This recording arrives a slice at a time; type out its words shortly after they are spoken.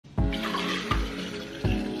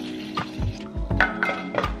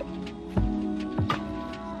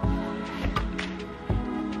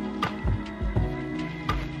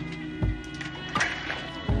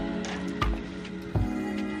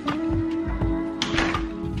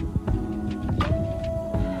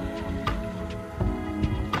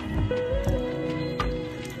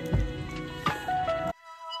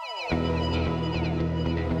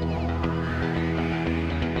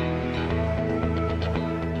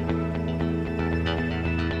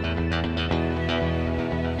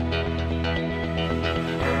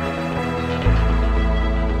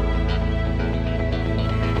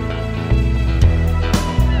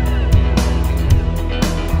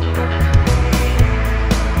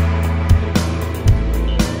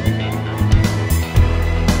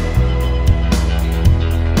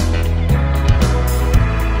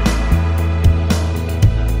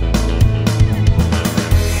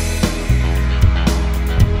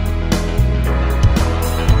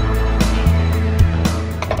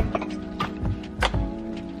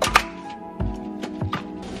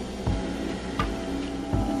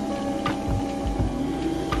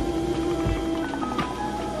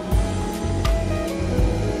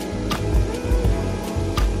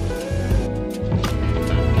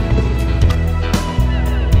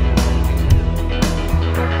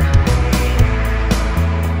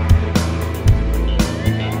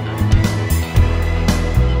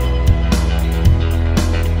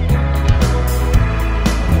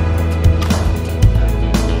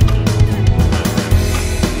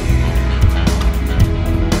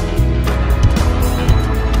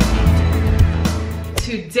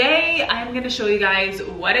gonna show you guys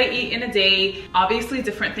what I eat in a day. Obviously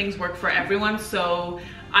different things work for everyone, so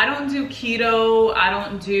I don't do keto, I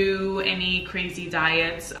don't do any crazy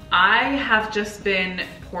diets. I have just been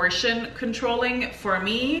portion controlling. For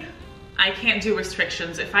me, I can't do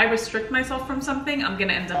restrictions. If I restrict myself from something, I'm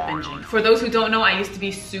gonna end up binging. For those who don't know, I used to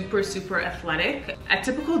be super athletic. A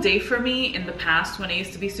typical day for me in the past when I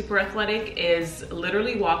used to be super athletic is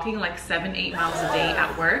literally walking like 7-8 miles a day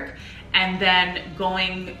at work, and then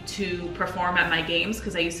going to perform at my games,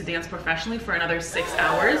 because I used to dance professionally, for another 6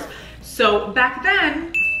 hours. So back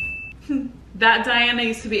then, that Diana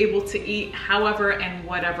used to be able to eat however and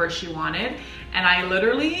whatever she wanted, and I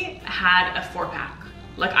literally had a 4-pack.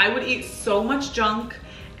 Like, I would eat so much junk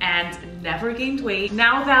and never gained weight.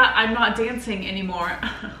 Now that I'm not dancing anymore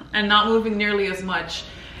and not moving nearly as much,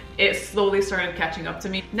 it slowly started catching up to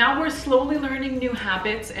me. Now we're slowly learning new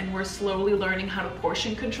habits, and we're slowly learning how to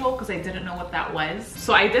portion control, because I didn't know what that was.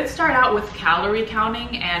 So I did start out with calorie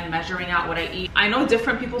counting and measuring out what I eat. I know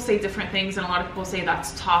different people say different things, and a lot of people say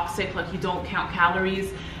that's toxic, like you don't count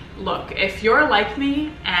calories. Look, if you're like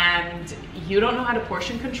me and you don't know how to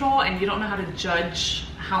portion control and you don't know how to judge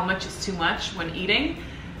how much is too much when eating,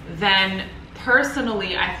 then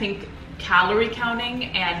personally I think calorie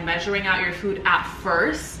counting and measuring out your food at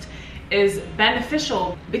first is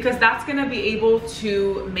beneficial, because that's gonna be able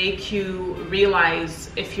to make you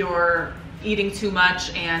realize if you're eating too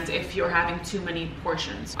much and if you're having too many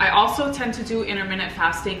portions. I also tend to do intermittent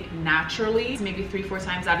fasting naturally, maybe 3-4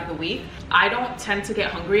 times out of the week. I don't tend to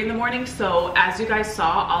get hungry in the morning, so as you guys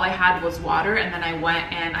saw, all I had was water, and then I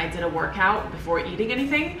went and I did a workout before eating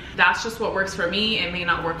anything. That's just what works for me. It may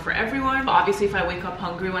not work for everyone. Obviously, if I wake up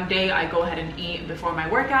hungry one day, I go ahead and eat before my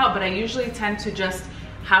workout, but I usually tend to just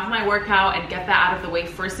have my workout and get that out of the way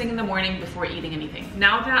first thing in the morning before eating anything.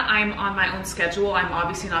 Now that I'm on my own schedule, I'm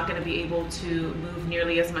obviously not going to be able to move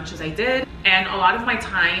nearly as much as I did. And a lot of my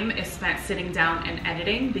time is spent sitting down and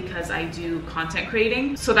editing, because I do content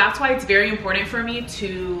creating. So that's why it's very important for me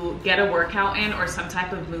to get a workout in, or some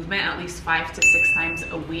type of movement, at least 5 to 6 times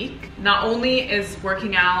a week. Not only is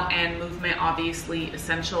working out and movement obviously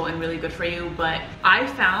essential and really good for you, but I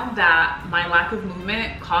found that my lack of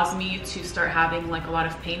movement caused me to start having like a lot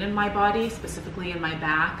of pain in my body, specifically in my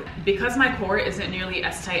back. Because my core isn't nearly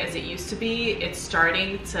as tight as it used to be, it's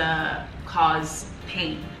starting to cause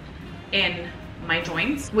pain in my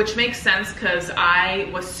joints, which makes sense because I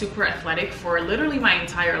was super athletic for literally my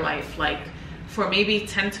entire life, like for maybe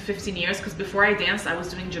 10 to 15 years, because before I danced, I was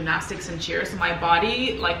doing gymnastics and cheer, so my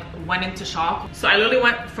body like went into shock. So I literally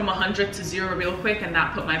went from 100 to 0 real quick, and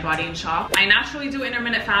that put my body in shock. I naturally do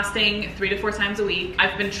intermittent fasting 3 to 4 times a week.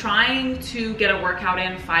 I've been trying to get a workout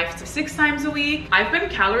in 5 to 6 times a week. I've been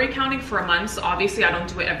calorie counting for months. Obviously, I don't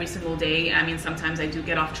do it every single day. I mean, sometimes I do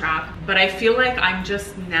get off track, but I feel like I'm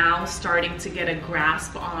just now starting to get a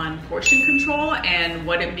grasp on portion control and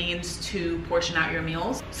what it means to portion out your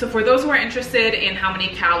meals. So for those who are interested in how many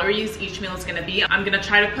calories each meal is going to be, I'm going to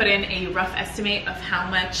try to put in a rough estimate of how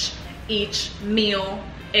much each meal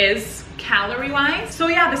is calorie wise. So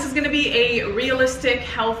yeah, this is going to be a realistic,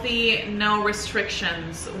 healthy, no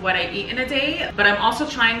restrictions what I eat in a day, but I'm also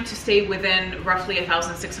trying to stay within roughly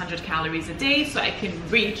 1,600 calories a day so I can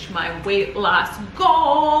reach my weight loss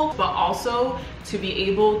goal, but also to be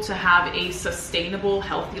able to have a sustainable,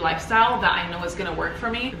 healthy lifestyle that I know is going to work for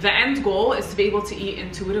me. The end goal is to be able to eat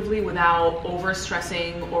intuitively without over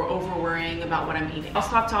stressing or over worrying about what I'm eating. I'll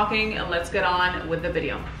stop talking and let's get on with the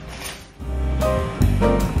video.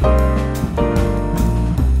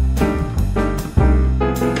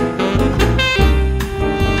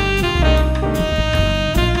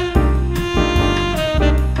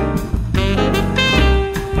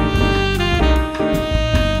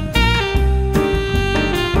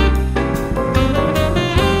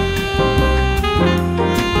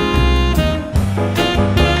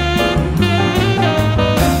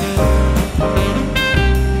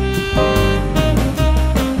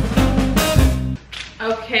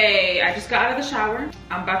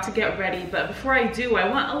 I'm about to get ready, but before I do, I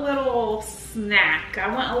want a little snack. I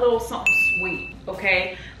want a little something sweet,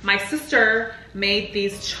 okay? My sister made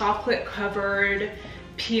these chocolate covered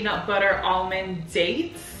peanut butter almond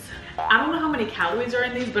dates. I don't know how many calories are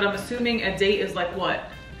in these, but I'm assuming a date is like what,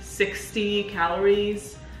 60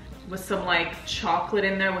 calories with some like chocolate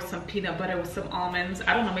in there with some peanut butter with some almonds.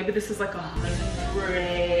 I don't know, maybe this is like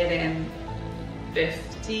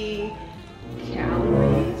 150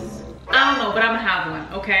 calories. I don't know, but I'm gonna have one,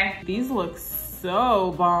 okay? These look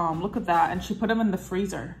so bomb. Look at that. And she put them in the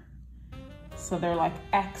freezer, so they're like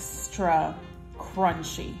extra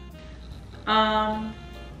crunchy.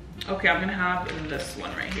 Okay, I'm gonna have this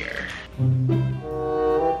one right here.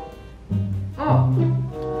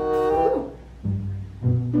 Oh.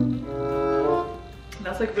 Ooh.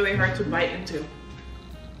 That's like really hard to bite into.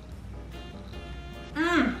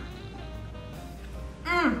 Mmm.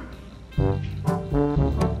 Mmm.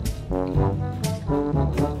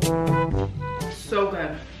 So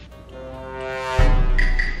good.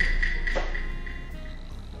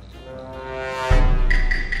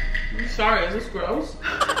 I'm sorry, is this gross?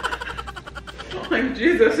 Like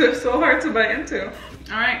Jesus, it's so hard to bite into. All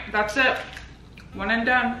right, that's it. One and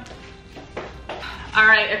done. All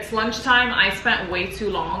right, it's lunchtime. I spent way too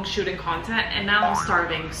long shooting content and now I'm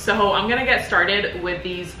starving. So I'm gonna get started with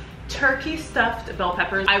these turkey stuffed bell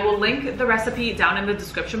peppers. I will link the recipe down in the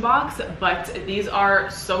description box, but these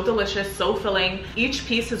are so delicious, so filling. Each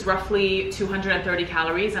piece is roughly 230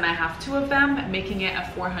 calories and I have 2 of them, making it a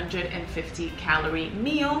 450 calorie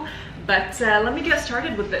meal. But let me get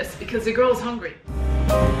started with this because the girl is hungry.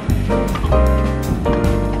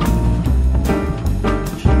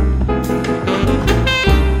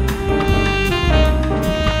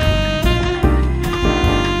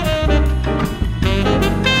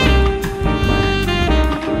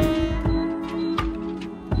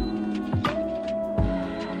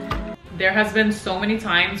 There has been so many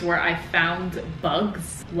times where I found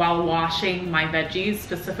bugs while washing my veggies,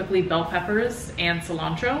 specifically bell peppers and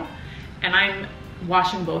cilantro, and I'm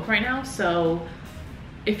washing both right now. So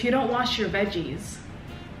if you don't wash your veggies,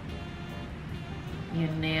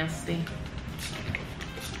 you're nasty.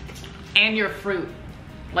 And your fruit,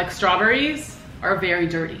 like strawberries, are very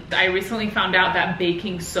dirty. I recently found out that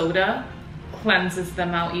baking soda cleanses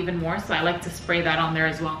them out even more, so I like to spray that on there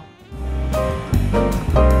as well.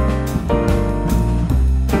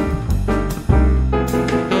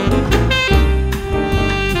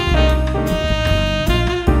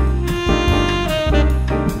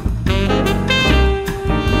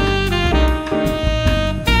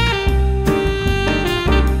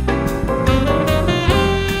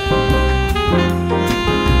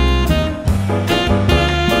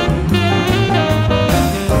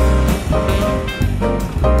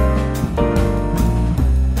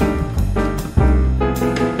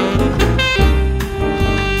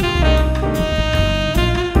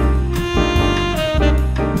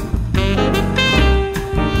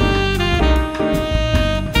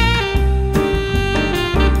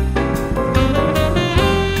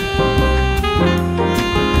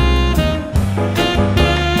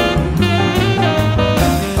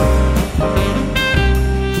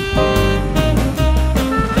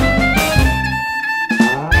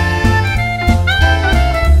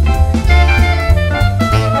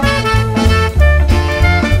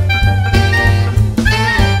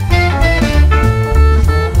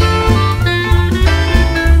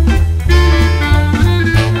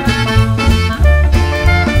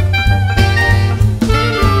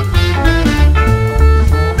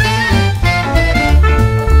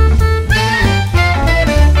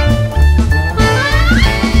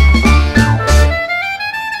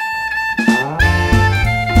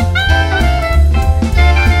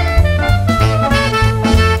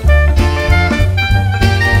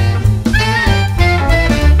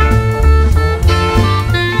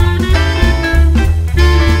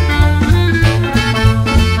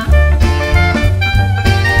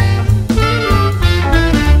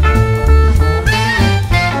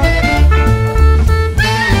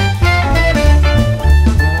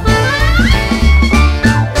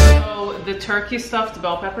 Turkey stuffed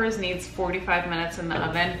bell peppers needs 45 minutes in the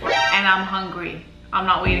oven and I'm hungry. I'm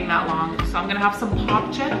not waiting that long. So I'm gonna have some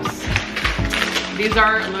pop chips. These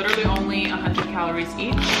are literally only 100 calories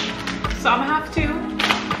each. So I'm gonna have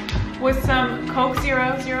 2 with some Coke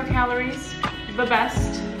Zero, 0 calories, the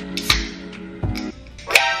best.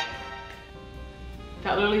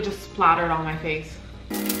 That literally just splattered on my face.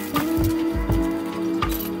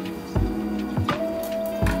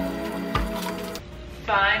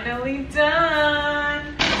 Finally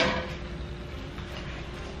done.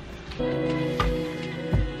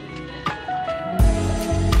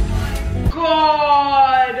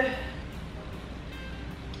 God.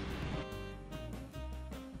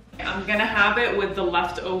 I'm gonna have it with the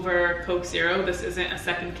leftover Coke Zero. This isn't a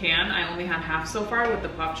second can. I only had half so far with the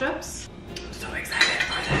pop chips. I'm so excited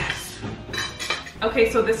for this.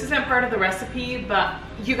 Okay, so this isn't part of the recipe, but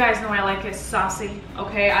you guys know I like it saucy.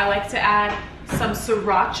 Okay, I like to add some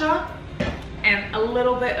sriracha and a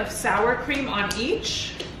little bit of sour cream on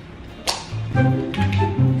each.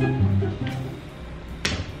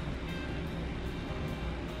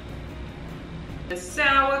 The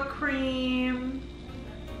sour cream.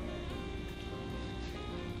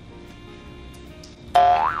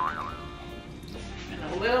 And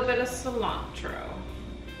a little bit of cilantro.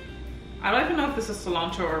 I don't even know if this is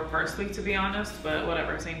cilantro or parsley, to be honest, but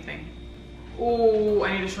whatever, same thing. Oh,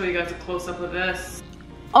 I need to show you guys a close-up of this.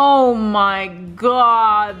 Oh my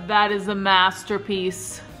God, that is a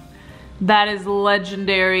masterpiece. That is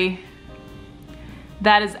legendary.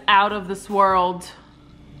 That is out of this world.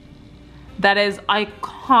 That is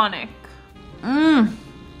iconic. Mmm.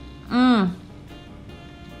 Mmm.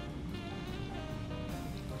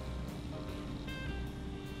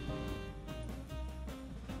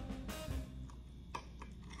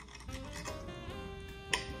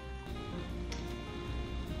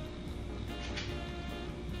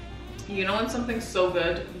 You know when something's so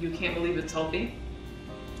good, you can't believe it's healthy?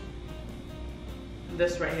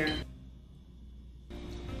 This right here.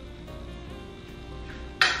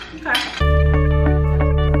 Okay.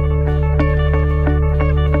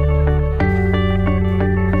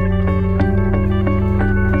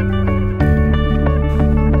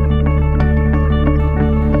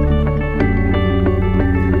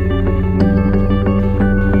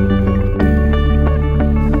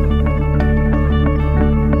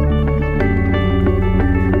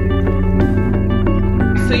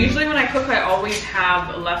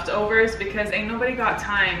 Leftovers because ain't nobody got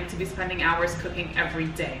time to be spending hours cooking every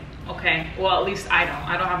day. Okay, well, at least I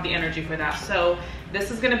don't have the energy for that. So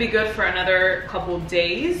this is gonna be good for another couple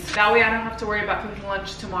days. That way I don't have to worry about cooking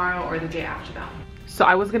lunch tomorrow or the day after that. So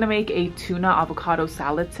I was gonna make a tuna avocado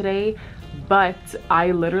salad today, but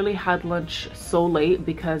I literally had lunch so late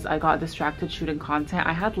because I got distracted shooting content.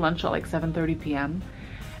 I had lunch at like 7:30 p.m.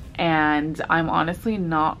 and I'm honestly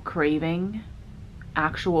not craving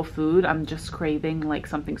actual food. I'm just craving like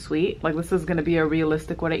something sweet. Like this is gonna be a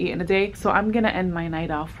realistic what I eat in a day. So I'm gonna end my night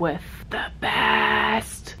off with the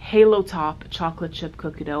best Halo Top chocolate chip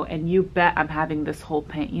cookie dough, and you bet I'm having this whole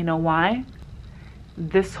pint. You know why?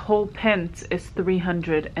 This whole pint is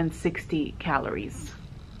 360 calories.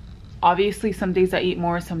 Obviously some days I eat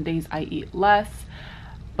more, some days I eat less,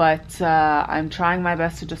 but I'm trying my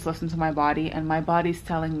best to just listen to my body, and my body's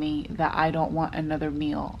telling me that I don't want another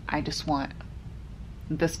meal. I just want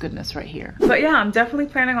this goodness right here. But yeah, I'm definitely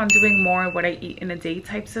planning on doing more what I eat in a day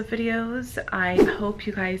types of videos. I hope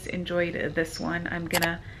you guys enjoyed this one. I'm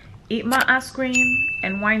gonna eat my ice cream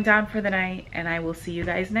and wind down for the night, and I will see you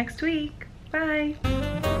guys next week. Bye.